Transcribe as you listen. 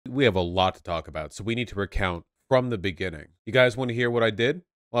we have a lot to talk about, so we need to recount from the beginning. You guys want to hear what I did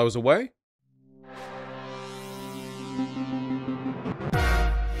while I was away?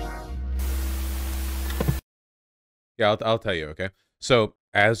 Yeah, I'll tell you, okay? So,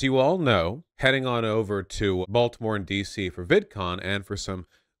 as you all know, heading on over to Baltimore and DC for VidCon and for some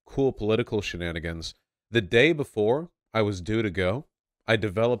cool political shenanigans, the day before I was due to go, I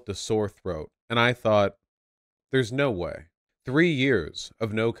developed a sore throat, and I thought, there's no way. 3 years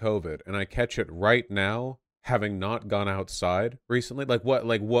of no COVID, and I catch it right now, having not gone outside recently.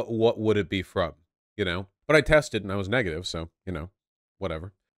 What would it be from? You know? But I tested and I was negative, so,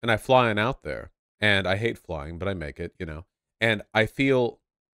 whatever. And I flying out there. And I hate flying, but I make it, And I feel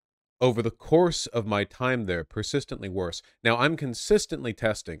over the course of my time there persistently worse. Now, I'm consistently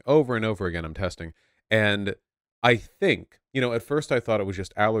testing. Over and over again, I'm testing. And I think, at first I thought it was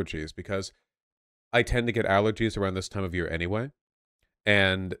just allergies because I tend to get allergies around this time of year anyway.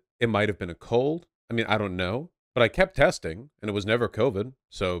 And it might have been a cold. I mean, I don't know. But I kept testing, and it was never COVID.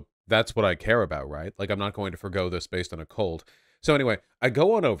 So that's what I care about, right? Like, I'm not going to forgo this based on a cold. So anyway, I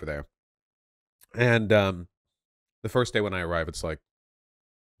go on over there. And the first day when I arrive, it's like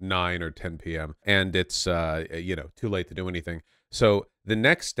 9 or 10 p.m. and it's too late to do anything. So the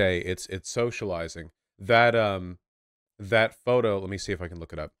next day, it's socializing. That photo. Let me see if I can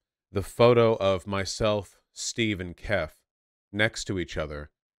look it up. The photo of myself, Steve, and Kef next to each other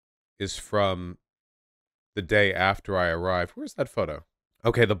is from the day after I arrived. Where's that photo?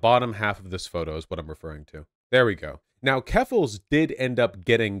 Okay, the bottom half of this photo is what I'm referring to. There we go. Now, Keffels did end up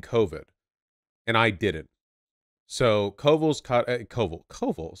getting COVID. And I didn't. So Koval's caught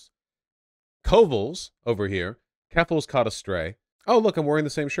Koval's over here. Keffels caught a stray. Oh, look, I'm wearing the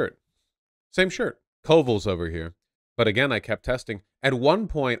same shirt. Same shirt. Koval's over here. But again, I kept testing. At one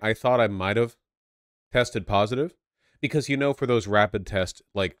point, I thought I might have tested positive because, for those rapid tests,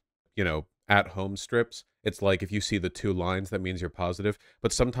 like, at-home strips, it's like if you see the 2 lines, that means you're positive.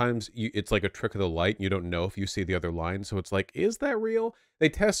 But sometimes it's like a trick of the light, and you don't know if you see the other line. So it's like, is that real? They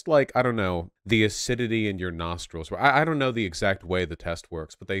test, like, I don't know, the acidity in your nostrils. I don't know the exact way the test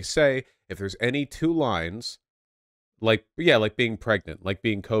works, but they say if there's any 2 lines, like being pregnant, like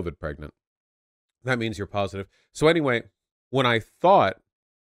being COVID pregnant, that means you're positive. So anyway, when I thought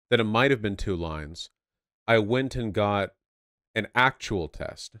that it might have been 2 lines, I went and got an actual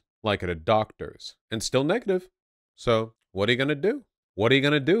test, like at a doctor's, and still negative. So what are you going to do? What are you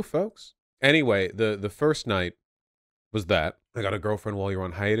going to do, folks? Anyway, the first night was that. I got a girlfriend while you're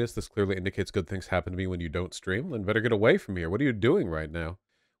on hiatus. This clearly indicates good things happen to me when you don't stream. Then better get away from here. What are you doing right now?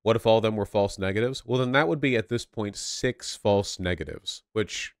 What if all of them were false negatives? Well, then that would be, at this point, 6 false negatives,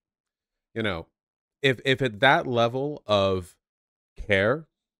 which, if at that level of care,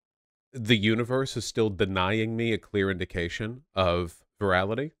 the universe is still denying me a clear indication of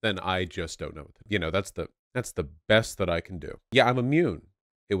virality, then I just don't know. That's the best that I can do. Yeah, I'm immune,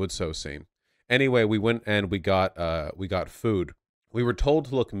 it would so seem. Anyway, we went and we got food. We were told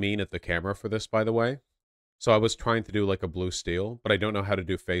to look mean at the camera for this, by the way. So I was trying to do like a blue steel, but I don't know how to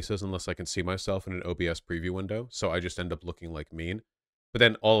do faces unless I can see myself in an OBS preview window. So I just end up looking like mean. But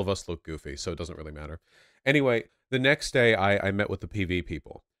then all of us look goofy, so it doesn't really matter. Anyway, the next day I met with the PV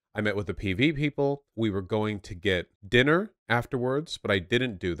people. We were going to get dinner afterwards, but I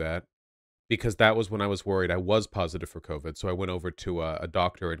didn't do that because that was when I was worried I was positive for COVID. So I went over to a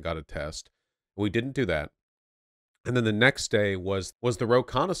doctor and got a test. We didn't do that. And then the next day was the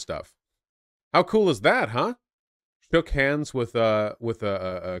Rokana stuff. How cool is that, huh? Shook hands with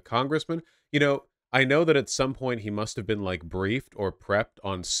a congressman. I know that at some point he must have been like briefed or prepped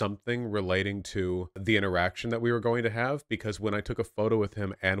on something relating to the interaction that we were going to have, because when I took a photo with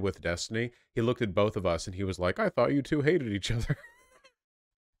him and with Destiny, he looked at both of us and he was like, I thought you two hated each other.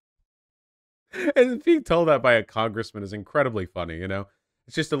 And being told that by a congressman is incredibly funny,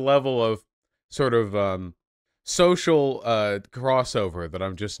 It's just a level of sort of social crossover that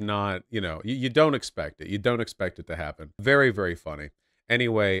I'm just not, you don't expect it. You don't expect it to happen. Very, very funny.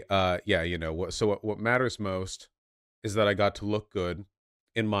 Anyway, what matters most is that I got to look good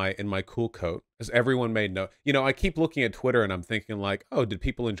in my cool coat, as everyone may know. I keep looking at Twitter and I'm thinking like, oh, did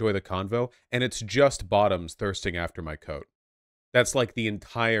people enjoy the convo? And it's just bottoms thirsting after my coat. That's like the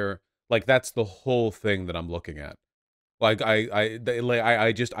entire, like that's the whole thing that I'm looking at. Like I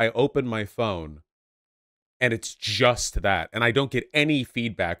open my phone and it's just that, and I don't get any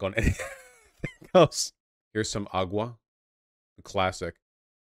feedback on anything else. Here's some agua, the classic.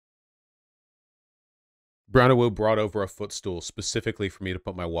 Brownawoo brought over a footstool specifically for me to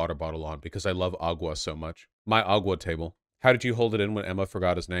put my water bottle on because I love agua so much. My agua table. How did you hold it in when Emma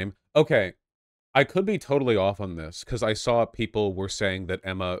forgot his name? Okay, I could be totally off on this because I saw people were saying that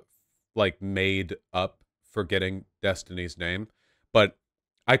Emma like made up forgetting Destiny's name, but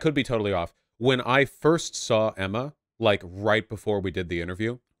I could be totally off. When I first saw Emma, like right before we did the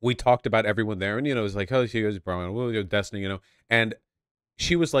interview, we talked about everyone there, and it was like, oh, she goes, Brian, well, Destiny, and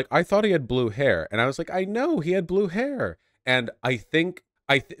she was like, I thought he had blue hair, and I was like, I know he had blue hair, and I think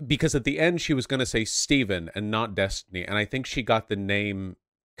because at the end she was going to say Steven and not Destiny, and I think she got the name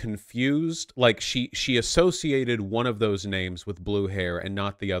confused. Like she associated one of those names with blue hair and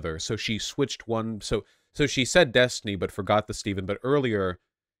not the other, so she switched one. So she said Destiny but forgot the Steven. But earlier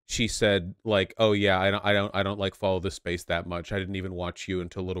she said like, oh yeah, I don't like follow this space that much. I didn't even watch you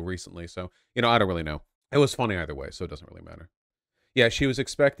until a little recently, so I don't really know. It was funny either way, so it doesn't really matter. Yeah, she was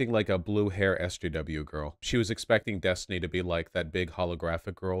expecting like a blue hair SJW girl. She was expecting Destiny to be like that big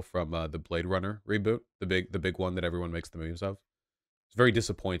holographic girl from the Blade Runner reboot, the big one that everyone makes the memes of. I was very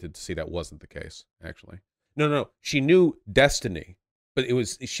disappointed to see that wasn't the case, actually. No, no, no. She knew Destiny, but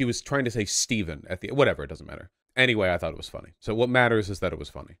she was trying to say Steven at the whatever, it doesn't matter. Anyway, I thought it was funny. So what matters is that it was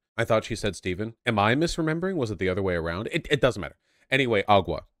funny. I thought she said Steven. Am I misremembering? Was it the other way around? It doesn't matter. Anyway,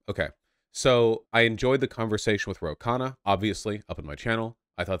 Agua. Okay. So I enjoyed the conversation with Rokana, obviously, up in my channel.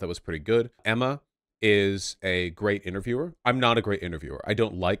 I thought that was pretty good. Emma is a great interviewer. I'm not a great interviewer. I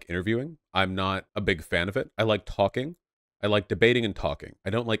don't like interviewing. I'm not a big fan of it. I like talking. I like debating and talking. I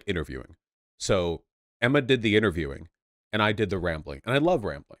don't like interviewing. So Emma did the interviewing, and I did the rambling. And I love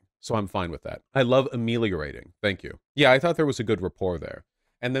rambling, so I'm fine with that. I love ameliorating. Thank you. Yeah, I thought there was a good rapport there.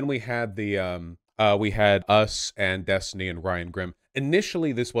 And then we had we had us and Destiny and Ryan Grimm.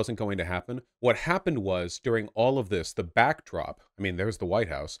 Initially, this wasn't going to happen. What happened was, during all of this, the backdrop, I mean, there's the White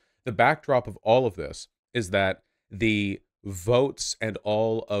House. The backdrop of all of this is that the votes and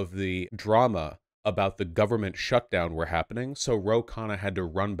all of the drama about the government shutdown were happening, so Ro Khanna had to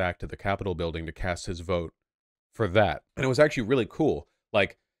run back to the Capitol building to cast his vote for that. And it was actually really cool,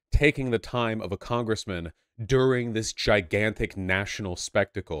 like, taking the time of a congressman during this gigantic national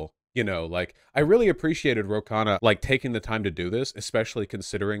spectacle. Like, I really appreciated Ro Khanna, like, taking the time to do this, especially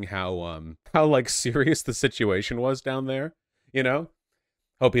considering how like, serious the situation was down there,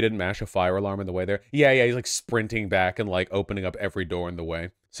 Hope he didn't mash a fire alarm in the way there. Yeah, he's like sprinting back and like opening up every door in the way.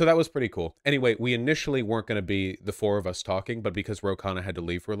 So that was pretty cool. Anyway, we initially weren't going to be the four of us talking, but because Ro Khanna had to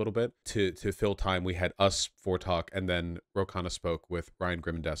leave for a little bit to fill time, we had us four talk, and then Ro Khanna spoke with Ryan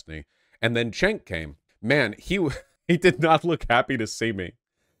Grimm and Destiny. And then Cenk came. Man, he did not look happy to see me.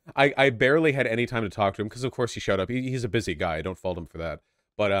 I barely had any time to talk to him because, of course, he showed up. He's a busy guy. I don't fault him for that.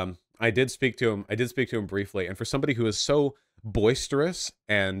 But I did speak to him. I did speak to him briefly. And for somebody who is so boisterous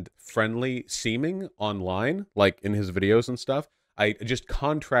and friendly seeming online, like in his videos and stuff, I just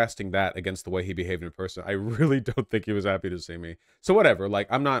contrasting that against the way he behaved in person, I really don't think he was happy to see me. So whatever, like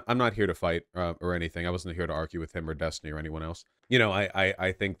I'm not here to fight or anything. I wasn't here to argue with him or Destiny or anyone else.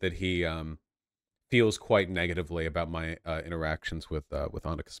 I think that he feels quite negatively about my interactions with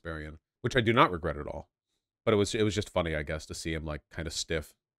Anna Kasparian, which I do not regret at all. But it was just funny, I guess, to see him like kind of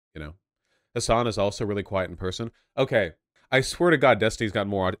stiff, Hassan is also really quiet in person. Okay, I swear to God, Destiny's gotten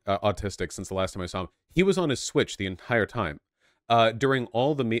more autistic since the last time I saw him. He was on his Switch the entire time. During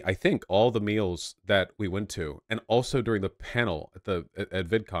all the I think all the meals that we went to, and also during the panel at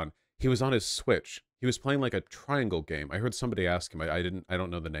VidCon, he was on his Switch. He was playing like a triangle game. I heard somebody ask him. I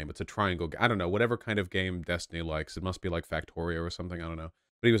don't know the name. It's a triangle game. I don't know, whatever kind of game Destiny likes. It must be like Factorio or something. I don't know.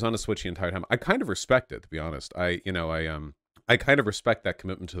 But he was on his Switch the entire time. I kind of respect it, to be honest. I kind of respect that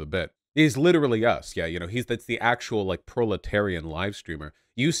commitment to the bit. He's literally us. Yeah, that's the actual like proletarian live streamer.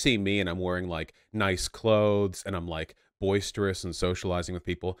 You see me and I'm wearing like nice clothes and I'm like boisterous and socializing with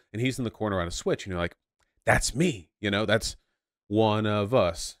people, and he's in the corner on a Switch, and you're like, that's me. That's one of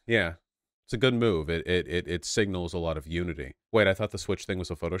us. Yeah. It's a good move. It signals a lot of unity. Wait, I thought the Switch thing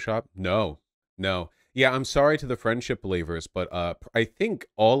was a Photoshop? No. Yeah, I'm sorry to the friendship believers, but I think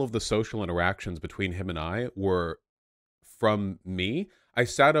all of the social interactions between him and I were from me. I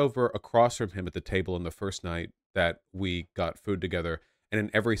sat over across from him at the table on the first night that we got food together, and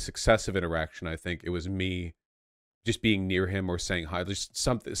in every successive interaction, I think it was me just being near him or saying hi, just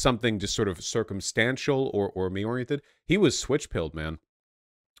something just sort of circumstantial or me oriented. He was switch pilled, man.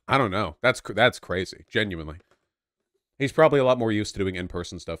 I don't know. That's crazy. Genuinely. He's probably a lot more used to doing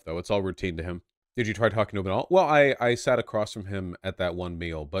in-person stuff, though. It's all routine to him. Did you try talking to him at all? Well, I sat across from him at that one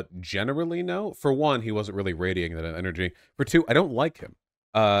meal, but generally, no. For one, he wasn't really radiating that energy. For two, I don't like him.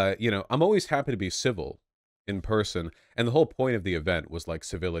 I'm always happy to be civil in person, and the whole point of the event was like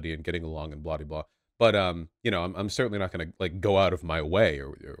civility and getting along and blah blah blah. But I'm certainly not gonna like go out of my way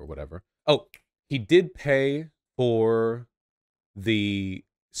or whatever. Oh, he did pay for the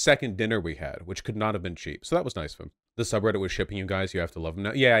second dinner we had, which could not have been cheap. So that was nice of him. The subreddit was shipping you guys. You have to love them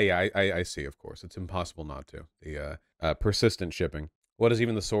now. Yeah, I see, of course. It's impossible not to. The persistent shipping. What is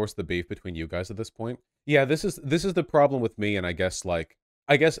even the source of the beef between you guys at this point? Yeah, this is the problem with me, and I guess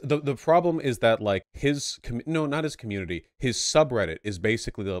the problem is that like no, not his community, his subreddit is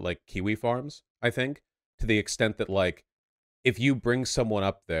basically like Kiwi farms, I think, to the extent that like if you bring someone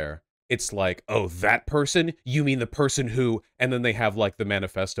up there, it's like, oh, that person? You mean the person who, and then they have like the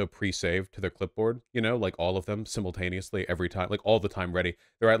manifesto pre-saved to their clipboard, you know, like all of them simultaneously every time, like all the time ready.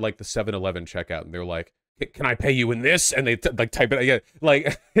 They're at like the 7-Eleven checkout and they're like, can I pay you in this? And they like type it again.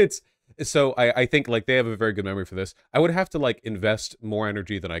 Like it's, so I think like they have a very good memory for this. I would have to like invest more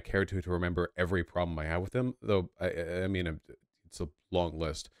energy than I care to remember every problem I have with them, though. I mean, it's a long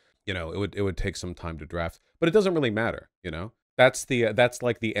list. You know, it would take some time to draft, but it doesn't really matter. You know, that's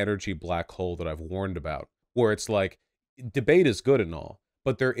like the energy black hole that I've warned about, where it's like debate is good and all,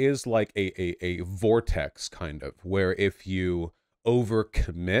 but there is like a vortex kind of where if you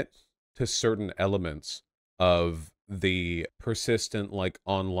overcommit to certain elements of the persistent like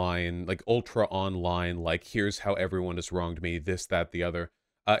online, like ultra online, like here's how everyone has wronged me, this, that, the other,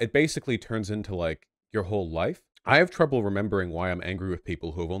 it basically turns into like your whole life. I have trouble remembering why I'm angry with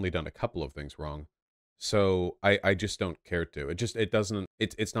people who have only done a couple of things wrong. So I just don't care to. It doesn't,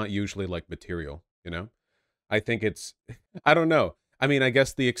 it's not usually like material, you know? I think it's, I don't know. I mean, I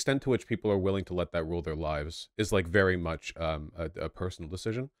guess the extent to which people are willing to let that rule their lives is like very much a personal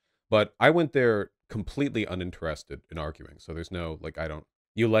decision. But I went there completely uninterested in arguing. So there's no, like,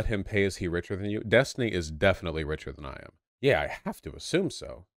 you let him pay, is he richer than you? Destiny is definitely richer than I am. Yeah, I have to assume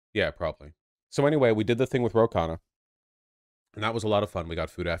so. Yeah, probably. So anyway, we did the thing with Rokana, and that was a lot of fun. We got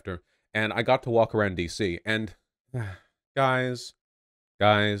food after, and I got to walk around DC, and guys,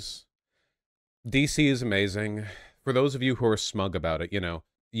 DC is amazing. For those of you who are smug about it, you know,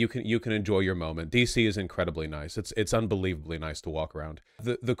 you can enjoy your moment. DC is incredibly nice. It's unbelievably nice to walk around.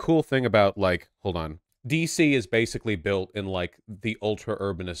 The cool thing about like, hold on, DC is basically built in like the ultra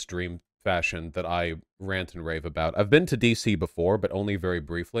urbanist dream fashion that I rant and rave about. I've been to DC before, but only very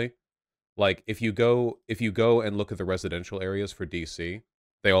briefly. Like if you go and look at the residential areas for DC,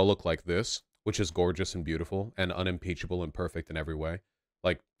 they all look like this, which is gorgeous and beautiful and unimpeachable and perfect in every way.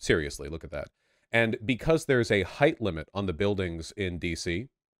 Like seriously, look at that. And because there's a height limit on the buildings in DC,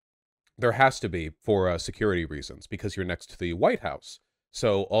 there has to be for security reasons because you're next to the White House.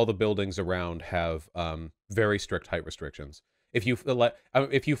 So all the buildings around have very strict height restrictions. If you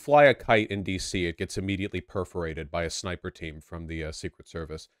fly a kite in DC, it gets immediately perforated by a sniper team from the Secret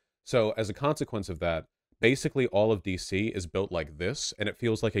Service. So as a consequence of that, basically all of DC is built like this, and it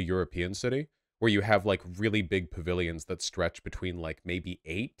feels like a European city where you have like really big pavilions that stretch between like maybe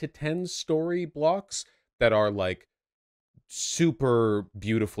 8 to 10 story blocks that are like super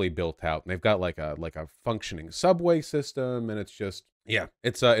beautifully built out. And they've got like a functioning subway system, and it's just, yeah,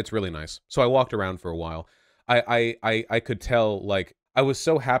 it's really nice. So I walked around for a while. I could tell, like, I was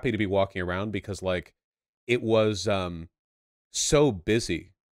so happy to be walking around because like it was so busy.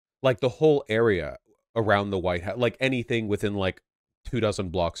 Like the whole area around the White House, like anything within like 24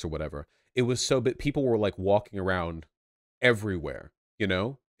 blocks or whatever, it was so big. People were like walking around everywhere, you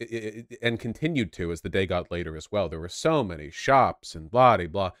know, and continued to as the day got later as well. There were so many shops and blah, blah,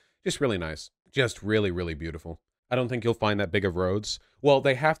 blah. Just really nice. Just really, really beautiful. I don't think you'll find that big of roads. Well,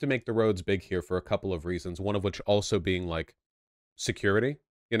 they have to make the roads big here for a couple of reasons. One of which also being like security,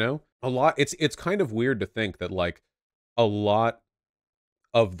 you know, a lot. It's kind of weird to think that like a lot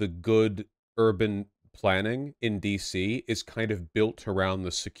of the good urban planning in DC is kind of built around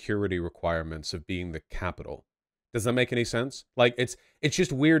the security requirements of being the capital. Does that make any sense? Like it's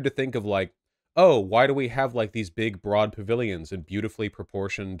just weird to think of like, oh, why do we have like these big broad pavilions and beautifully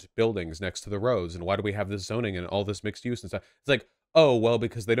proportioned buildings next to the roads, and why do we have this zoning and all this mixed use and stuff? It's like, oh, well,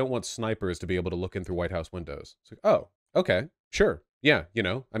 because they don't want snipers to be able to look in through White House windows. It's like, oh, okay, sure. Yeah, you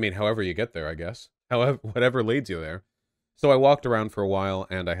know, I mean, however you get there, I guess. However, whatever leads you there. So I walked around for a while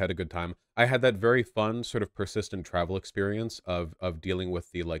and I had a good time. I had that very fun sort of persistent travel experience of dealing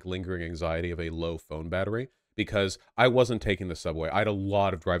with the like lingering anxiety of a low phone battery because I wasn't taking the subway. I had a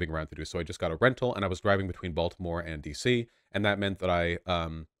lot of driving around to do. So I just got a rental and I was driving between Baltimore and DC, and that meant that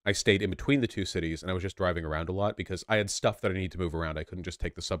I stayed in between the two cities and I was just driving around a lot because I had stuff that I need to move around. I couldn't just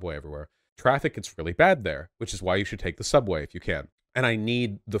take the subway everywhere. Traffic gets really bad there, which is why you should take the subway if you can. And I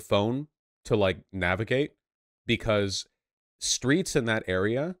need the phone to like navigate because streets in that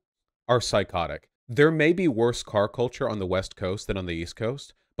area are psychotic. There may be worse car culture on the West Coast than on the East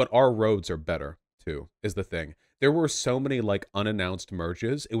Coast, but our roads are better too, is the thing. There were so many like unannounced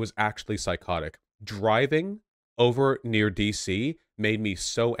merges, it was actually psychotic. Driving over near DC made me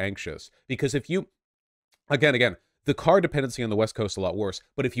so anxious. Because if you, again, the car dependency on the West Coast is a lot worse,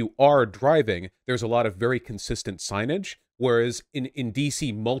 but if you are driving, there's a lot of very consistent signage. Whereas in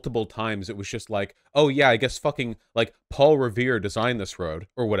DC, multiple times it was just like, oh yeah, I guess fucking like Paul Revere designed this road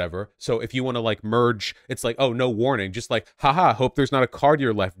or whatever. So if you want to like merge, it's like, oh, no warning. Just like, haha, hope there's not a car to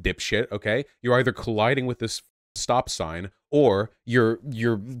your left, dipshit, okay? You're either colliding with this stop sign or you're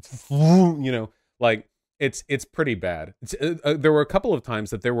like, it's pretty bad. There were a couple of times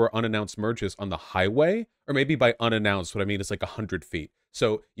that there were unannounced merges on the highway, or maybe by unannounced, what I mean is like 100 feet.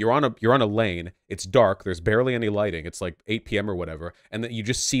 So you're on a lane. It's dark. There's barely any lighting. It's like 8 p.m. or whatever, and then you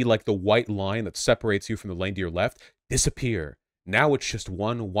just see like the white line that separates you from the lane to your left disappear. Now it's just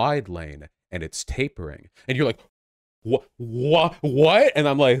one wide lane, and it's tapering, and you're like, what? And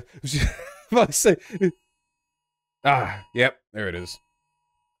I'm like, yep, there it is.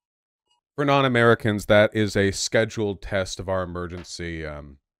 For non-Americans, that is a scheduled test of our emergency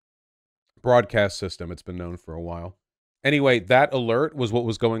broadcast system. It's been known for a while. Anyway, that alert was what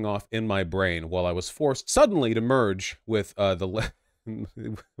was going off in my brain while I was forced suddenly to merge with with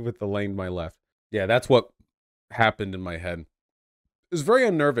the lane to my left. Yeah, that's what happened in my head. It was very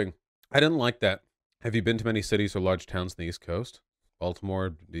unnerving. I didn't like that. Have you been to many cities or large towns on the East Coast?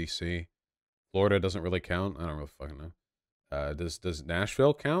 Baltimore, DC, Florida doesn't really count. I don't really fucking know. Does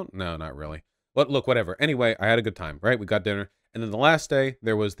Nashville count? No, not really. But look, whatever. Anyway, I had a good time, right? We got dinner. And then the last day,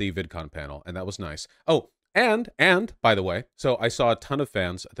 there was the VidCon panel, and that was nice. Oh, and, by the way, so I saw a ton of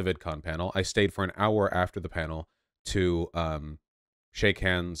fans at the VidCon panel. I stayed for an hour after the panel to shake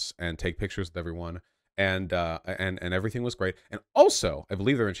hands and take pictures with everyone. And everything was great. And also, I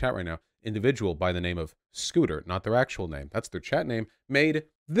believe they're in chat right now, individual by the name of Scooter, not their actual name, that's their chat name, made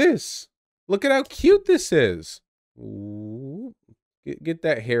this. Look at how cute this is. Ooh, get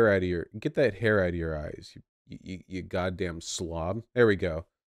that hair out of your eyes, you goddamn slob. There we go.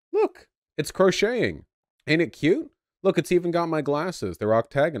 Look, it's crocheting. Ain't it cute? Look, it's even got my glasses. They're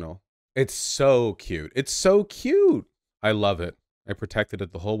octagonal. It's so cute. It's so cute. I love it. I protected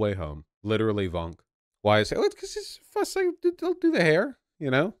it the whole way home. Literally vonk. Why I say, oh, it's because it's fuss. I'll do the hair,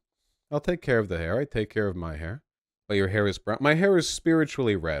 you know? I'll take care of the hair. I take care of my hair. But your hair is brown. My hair is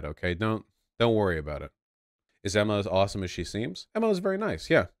spiritually red, okay? Don't worry about it. Is Emma as awesome as she seems? Emma is very nice,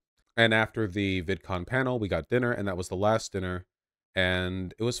 yeah. And after the VidCon panel, we got dinner, and that was the last dinner,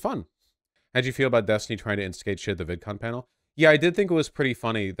 and it was fun. How'd you feel about Destiny trying to instigate shit at the VidCon panel? Yeah, I did think it was pretty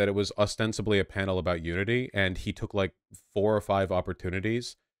funny that it was ostensibly a panel about Unity, and he took like 4 or 5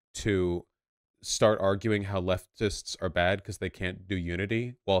 opportunities to start arguing how leftists are bad because they can't do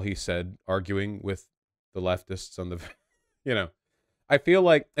Unity, while he said arguing with the leftists on the, you know. I feel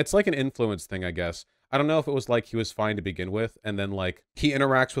like it's like an influence thing, I guess. I don't know if it was like he was fine to begin with, and then like he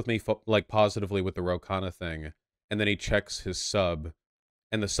interacts with me like positively with the Rokana thing, and then he checks his sub,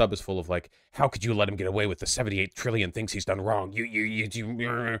 and the sub is full of like, how could you let him get away with the 78 trillion things he's done wrong?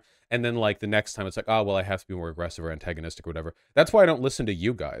 You. And then like the next time it's like, oh, well, I have to be more aggressive or antagonistic or whatever. That's why I don't listen to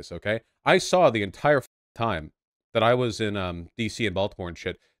you guys, okay? I saw the entire time that I was in DC and Baltimore and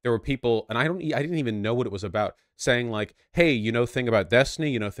shit, there were people, and I didn't even know what it was about, saying like, hey, you know thing about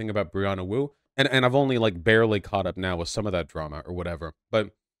Destiny, you know thing about Brianna Wu? And I've only like barely caught up now with some of that drama or whatever.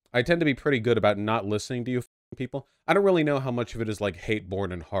 But I tend to be pretty good about not listening to you people. I don't really know how much of it is like hate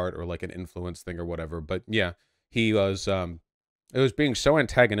born in heart or like an influence thing or whatever. But yeah, he was it was being so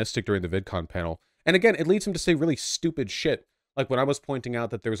antagonistic during the VidCon panel. And again, it leads him to say really stupid shit. Like when I was pointing out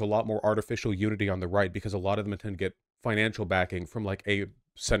that there's a lot more artificial unity on the right because a lot of them tend to get financial backing from like a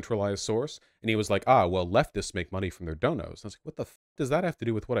centralized source. And he was like, ah, well, leftists make money from their donos. I was like, what the f does that have to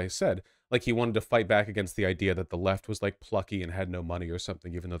do with what I said? Like he wanted to fight back against the idea that the left was like plucky and had no money or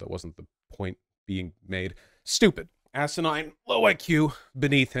something, even though that wasn't the point being made. Stupid. Asinine. Low IQ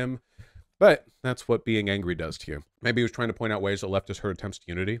beneath him. But that's what being angry does to you. Maybe he was trying to point out ways that leftists hurt attempts to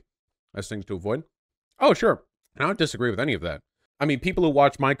unity as things to avoid. Oh, sure. I don't disagree with any of that. I mean, people who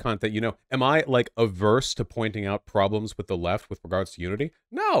watch my content, you know, am I like averse to pointing out problems with the left with regards to unity?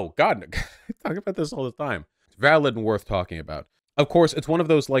 No, God, I talk about this all the time. It's valid and worth talking about. Of course, it's one of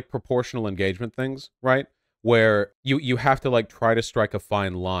those like proportional engagement things, right? Where you have to like try to strike a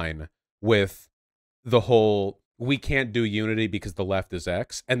fine line with the whole, we can't do unity because the left is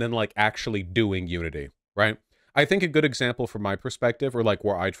X, and then like actually doing unity, right? I think a good example from my perspective, or like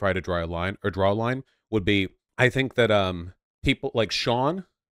where I try to draw a line would be, I think that people like Sean,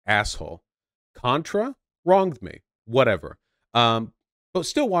 asshole, Contra, wronged me, whatever. But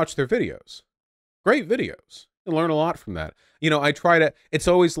still watch their videos. Great videos. And learn a lot from that. You know, I try to, it's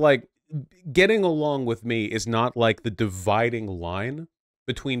always like, getting along with me is not like the dividing line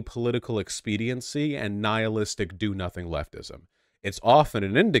between political expediency and nihilistic do-nothing leftism. It's often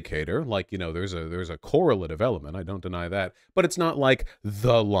an indicator, like, there's a correlative element, I don't deny that, but it's not like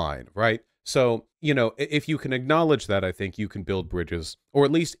the line, right? So, if you can acknowledge that, I think you can build bridges, or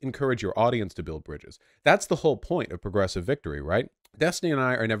at least encourage your audience to build bridges. That's the whole point of progressive victory, right? Destiny and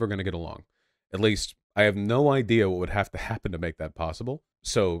I are never going to get along. At least, I have no idea what would have to happen to make that possible.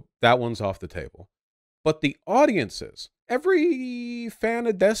 So that one's off the table. But the audiences, every fan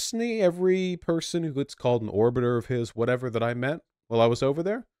of Destiny, every person who gets called an orbiter of his, whatever, that I met while I was over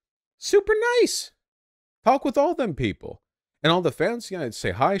there, super nice. Talk with all them people. And all the fans, I'd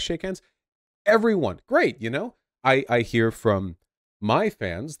say hi, shake hands. Everyone, great, I hear from my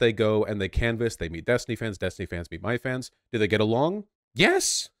fans, they go and they canvas, they meet Destiny fans meet my fans. Do they get along?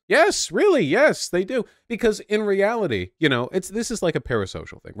 Yes, really, yes, they do. Because in reality, this is like a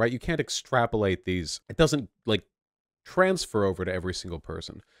parasocial thing, right? You can't extrapolate these. It doesn't like transfer over to every single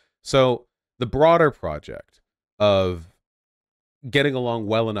person. So the broader project of getting along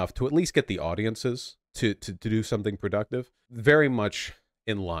well enough to at least get the audiences to do something productive, very much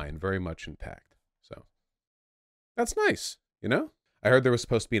in line, very much intact. So that's nice, I heard there was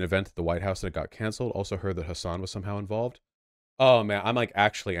supposed to be an event at the White House and it got canceled. Also heard that Hassan was somehow involved. Oh man, I'm like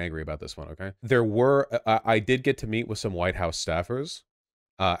actually angry about this one, okay? There were, I did get to meet with some White House staffers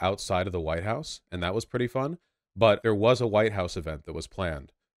outside of the White House, and that was pretty fun. But there was a White House event that was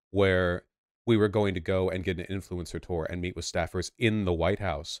planned where we were going to go and get an influencer tour and meet with staffers in the White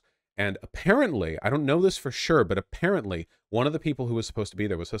House. And apparently, I don't know this for sure, but apparently one of the people who was supposed to be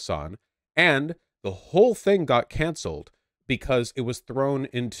there was Hassan, and the whole thing got canceled because it was thrown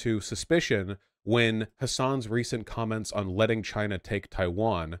into suspicion when Hassan's recent comments on letting China take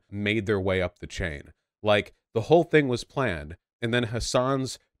Taiwan made their way up the chain. Like, the whole thing was planned, and then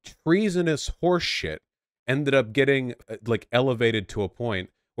Hassan's treasonous horseshit ended up getting, like, elevated to a point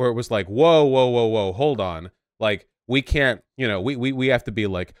where it was like, whoa, hold on. Like, we can't, we have to be,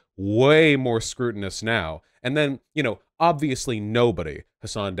 like, way more scrutinous now. And then, obviously nobody,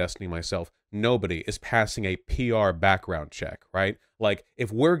 Hassan, Destiny, myself, nobody is passing a PR background check, right? Like,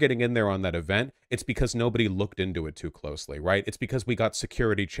 if we're getting in there on that event, it's because nobody looked into it too closely, right? It's because we got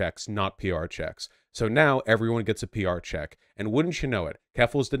security checks, not PR checks. So now everyone gets a PR check. And wouldn't you know it,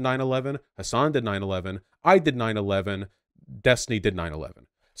 Keffals did 9/11, Hassan did 9/11, I did 9/11, Destiny did 9/11.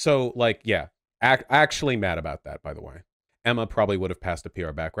 So, like, yeah, actually mad about that, by the way. Emma probably would have passed a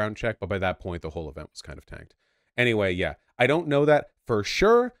PR background check, but by that point, the whole event was kind of tanked. Anyway, yeah, I don't know that for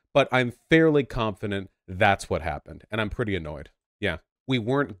sure, but I'm fairly confident that's what happened, and I'm pretty annoyed. Yeah, we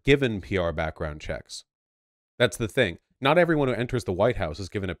weren't given PR background checks. That's the thing. Not everyone who enters the White House is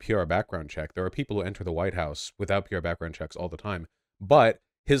given a PR background check. There are people who enter the White House without PR background checks all the time. But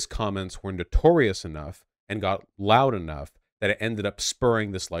his comments were notorious enough and got loud enough that it ended up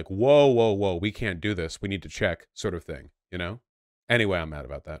spurring this, like, whoa, we can't do this, we need to check sort of thing, Anyway, I'm mad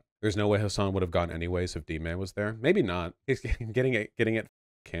about that. There's no way Hassan would have gone anyways if D-Man was there. Maybe not. He's getting it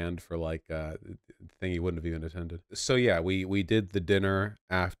canned for, like, a thing he wouldn't have even attended. So yeah, we did the dinner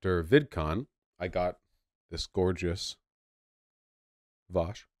after VidCon. I got this gorgeous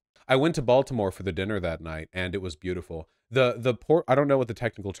Vaush. I went to Baltimore for the dinner that night, and it was beautiful. I don't know what the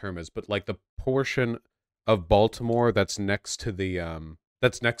technical term is, but like the portion of Baltimore that's next to the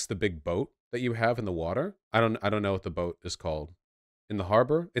big boat that you have in the water. I don't know what the boat is called. In the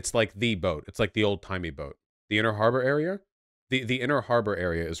harbor? It's like the boat. It's like the old-timey boat. The inner harbor area? The inner harbor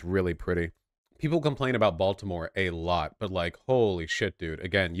area is really pretty. People complain about Baltimore a lot, but like, holy shit, dude.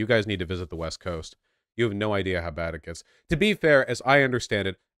 Again, you guys need to visit the West Coast. You have no idea how bad it gets. To be fair, as I understand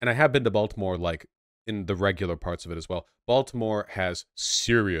it, and I have been to Baltimore, like, in the regular parts of it as well, Baltimore has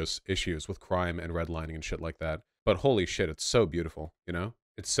serious issues with crime and redlining and shit like that. But holy shit, it's so beautiful,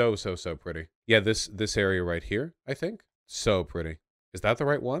 It's so pretty. Yeah, this area right here, I think, so pretty. Is that the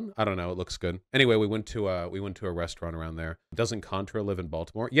right one? I don't know. It looks good. Anyway, we went to a restaurant around there. Doesn't Contra live in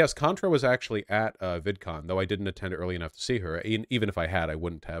Baltimore? Yes, Contra was actually at VidCon, though I didn't attend early enough to see her. Even if I had, I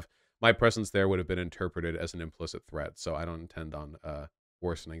wouldn't have. My presence there would have been interpreted as an implicit threat, so I don't intend on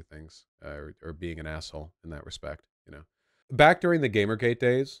worsening things or being an asshole in that respect. Back during the Gamergate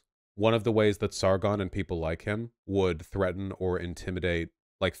days, one of the ways that Sargon and people like him would threaten or intimidate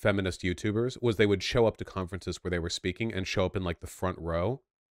like feminist YouTubers was they would show up to conferences where they were speaking and show up in like the front row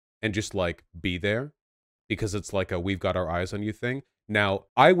and just like be there because it's like a we've got our eyes on you thing. Now,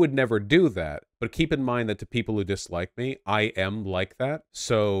 I would never do that, but keep in mind that to people who dislike me, I am like that.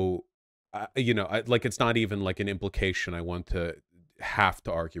 So, like it's not even like an implication I want to have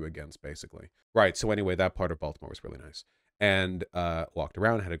to argue against, basically. Right, so anyway, that part of Baltimore was really nice. and walked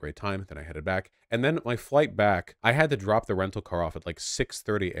around, had a great time. Then I headed back. And then my flight back, I had to drop the rental car off at like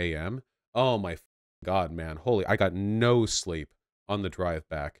 6:30 a.m. Oh my God, man. Holy, I got no sleep on the drive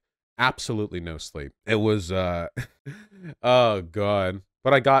back. Absolutely no sleep. It was oh God.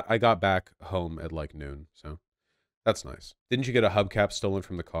 But I got back home at like noon, so that's nice. Didn't you get a hubcap stolen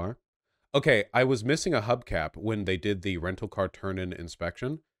from the car? Okay, I was missing a hubcap when they did the rental car turn-in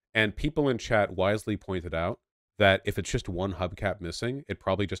inspection, and people in chat wisely pointed out that if it's just one hubcap missing, it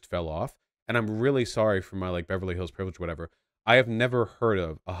probably just fell off. And I'm really sorry for my like Beverly Hills privilege, whatever. I have never heard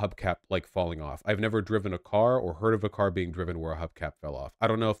of a hubcap like falling off. I've never driven a car or heard of a car being driven where a hubcap fell off. I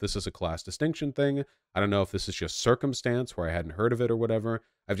don't know if this is a class distinction thing. I don't know if this is just circumstance where I hadn't heard of it or whatever.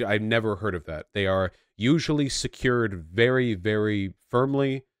 I've never heard of that. They are usually secured very, very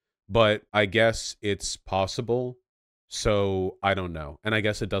firmly, but I guess it's possible. So I don't know. And I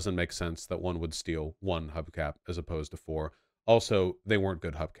guess it doesn't make sense that one would steal one hubcap as opposed to four. Also, they weren't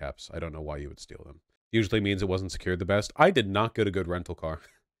good hubcaps. I don't know why you would steal them. Usually means it wasn't secured the best. I did not get a good rental car.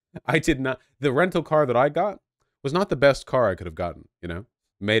 I did not. The rental car that I got was not the best car I could have gotten, you know?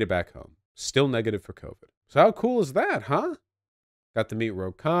 Made it back home. Still negative for COVID. So how cool is that, huh? Got to meet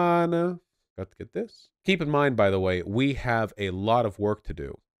Rokana. Got to get this. Keep in mind, by the way, we have a lot of work to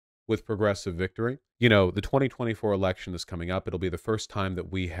do with progressive victory. You know, the 2024 election is coming up. It'll be the first time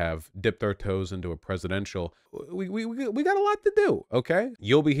that we have dipped our toes into a presidential. We got a lot to do, okay?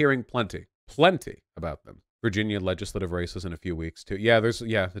 You'll be hearing plenty about them. Virginia legislative races in a few weeks, too. Yeah, the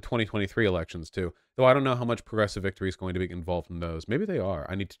 2023 elections, too. Though I don't know how much progressive victory is going to be involved in those. Maybe they are.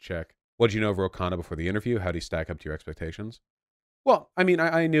 I need to check. What did you know of Rokana before the interview? How did he stack up to your expectations? Well, I mean,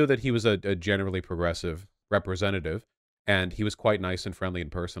 I knew that he was a generally progressive representative, and he was quite nice and friendly in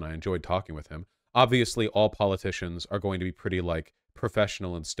person. I enjoyed talking with him. Obviously, all politicians are going to be pretty, like,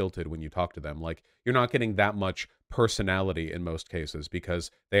 professional and stilted when you talk to them. Like, you're not getting that much personality in most cases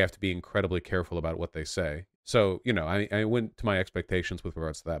because they have to be incredibly careful about what they say. So, you know, I went to my expectations with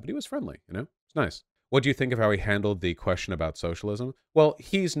regards to that, but he was friendly, you know? It's nice. What do you think of how he handled the question about socialism? Well,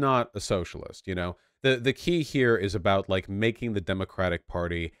 he's not a socialist, you know? The key here is about like making the Democratic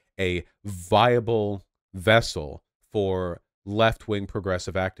Party a viable vessel for left-wing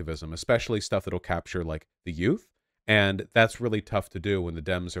progressive activism, especially stuff that'll capture like the youth. And that's really tough to do when the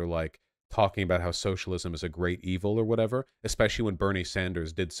Dems are like talking about how socialism is a great evil or whatever, especially when Bernie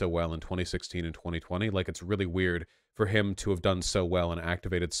Sanders did so well in 2016 and 2020. Like, it's really weird for him to have done so well and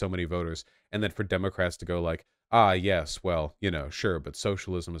activated so many voters, and then for Democrats to go like, ah, yes, well, you know, sure, but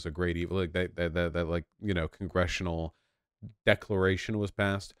socialism is a great evil. Like that like, you know, congressional declaration was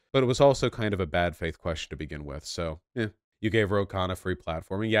passed, but it was also kind of a bad faith question to begin with. So, yeah, you gave Rokana free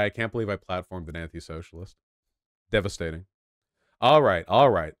platforming. Yeah, I can't believe I platformed an anti-socialist. Devastating. All right, all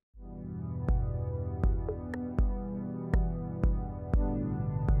right.